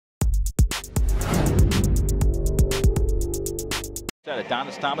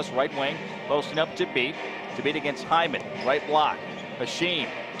Adonis Thomas, right wing, posting up Thabeet. Thabeet against Hyman, right block. Hasheem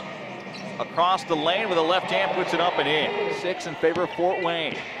across the lane with a left hand, puts it up and in. 6 in favor of Fort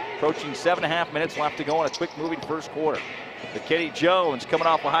Wayne. Approaching 7.5 minutes left to go in a quick moving first quarter. The Kitty Jones coming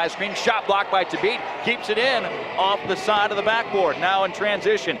off a high screen, shot blocked by Thabeet, keeps it in off the side of the backboard. Now in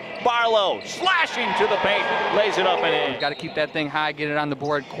transition, Barlow slashing to the paint, lays it up and in. Got to keep that thing high, get it on the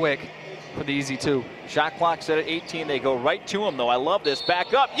board quick for the easy two. Shot clock set at 18. They go right to him, though. I love this.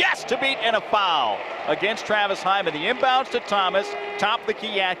 Back up. Yes, Thabeet, and a foul against Travis Hyman. The inbounds to Thomas, top the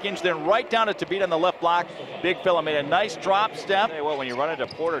key Atkins, then right down to Thabeet on the left block. Big fella made a nice drop step. Well, when you run into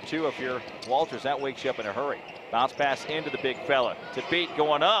Porter, too, if you're Walters, that wakes you up in a hurry. Bounce pass into the big fella. Thabeet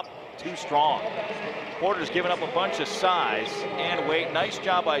going up. Too strong. Porter's giving up a bunch of size and weight. Nice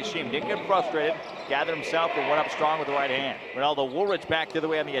job by Hasheem. Didn't get frustrated. Gathered himself and went up strong with the right hand. Ronaldo Woolridge back the other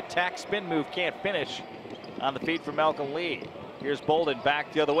way on the attack. Spin move. Can't finish on the feed from Malcolm Lee. Here's Bolden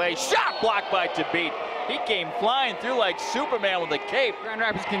back the other way. Shot blocked by Thabeet. He came flying through like Superman with the cape. Grand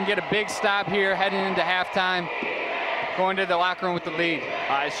Rapids can get a big stop here heading into halftime. Going to the locker room with the lead.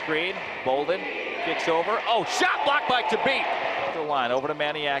 High screen. Bolden kicks over. Oh, shot blocked by Thabeet. The line over to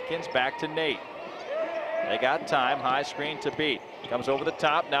Manny Atkins, back to Nate. They got time. High screen Thabeet. Comes over the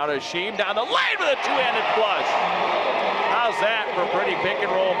top. Now to Hasheem down the lane with a two-handed flush. How's that for pretty pick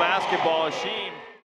and roll basketball? Hasheem.